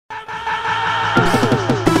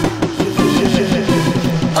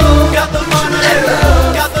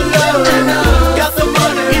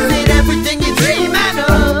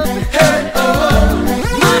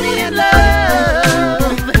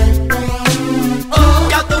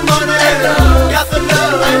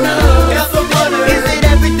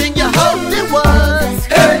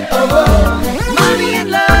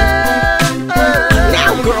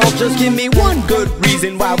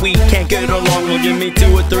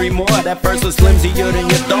three more. That first was flimsier than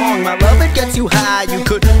your thong. My love, it gets you high, you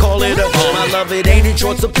could call it a home. My love, it ain't in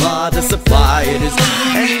short supply, the supply it is.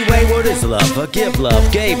 Anyway, what is love? Forgive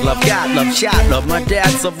love, gave love, got love, shot love. My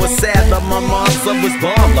dad's love was sad love, my mom's love was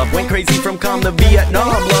bomb love. Went crazy from Calm to Vietnam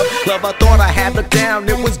love. Love, I thought I had it down,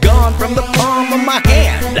 it was gone from the palm of my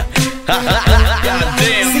hand.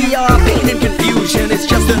 Goddamn. See our pain and confusion, it's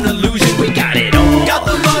just an illusion. We got it all. Got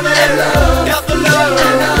the money and love, got the love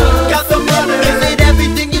and love, got the money. Is it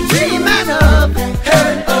everything you dream of?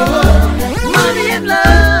 Hey, oh, money and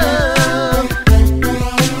love.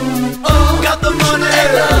 Oh, got the money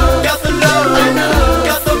and love, got the love and love,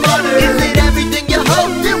 got the money. Is it everything you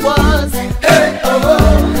hoped it was? Hey, oh,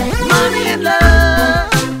 money and love.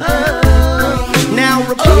 Now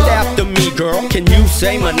repeat after me, girl. Can you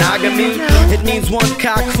say monogamy? It means one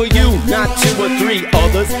cock for you, not two or three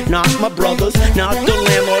others. Not my brothers, not the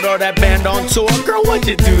landlord or that band on tour. Girl, what'd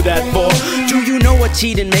you do that for? Do you know what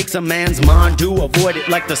cheating makes a man's mind do? Avoid it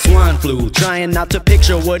like the swine flu. Trying not to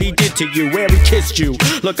picture what he did to you, where he kissed you.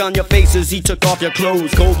 Look on your faces, he took off your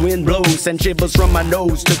clothes. Cold wind blows, send shivers from my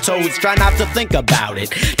nose to toes. Try not to think about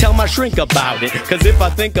it, tell my shrink about it. Cause if I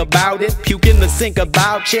think about it, puke in the sink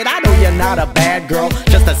about shit. I know you're not a bad girl,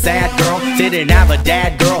 just a sad girl. Didn't have a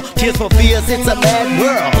dad, girl. Tears for fears, it's a bad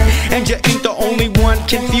world. And you ain't the only one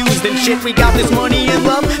confused and shit. We got this money and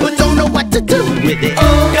love, but don't know what to do with it.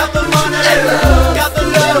 Oh, got the money and love, got the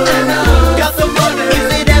love and love, got the money.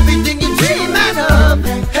 Is it everything you dream of?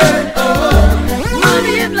 Hey, oh,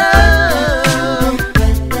 money and love.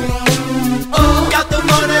 Oh, got the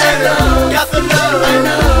money and love, got the love and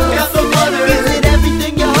love, got the money. Is it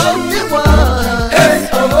everything you hoped it was? Hey,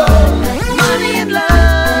 oh, money and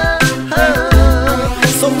love.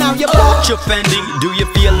 So now you bought your Fendi. Do you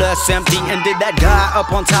feel less empty? And did that guy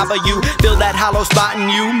up on top of you feel that hollow spot in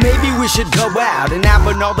you? Maybe we should go out and have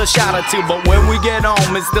another shot or two. But when we get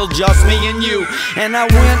home, it's still just me and you. And I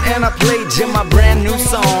went and I played you my brand new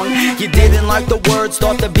song. You didn't like the words,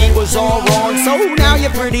 thought the beat was all wrong. So now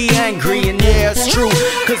you're pretty angry, and yeah, it's true.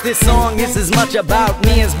 Cause this song is as much about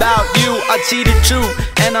me as about you. I cheated too,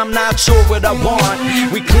 and I'm not sure what I want.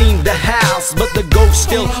 We cleaned the house, but the ghosts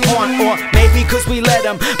still haunt. Or maybe cause we let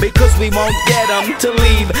them, because we won't get them to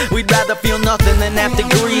leave. We'd rather feel nothing than have to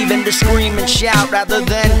grieve, and to scream and shout rather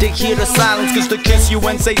than to hear the silence. Cause to kiss you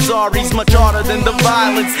and say sorry's much harder than the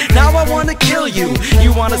violence. Now I wanna kill you,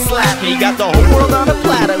 you wanna slap me. Got the whole world on a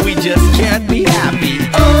platter, we just can't be happy.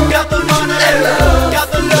 Oh, got the money and love,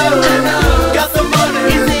 got the love and love.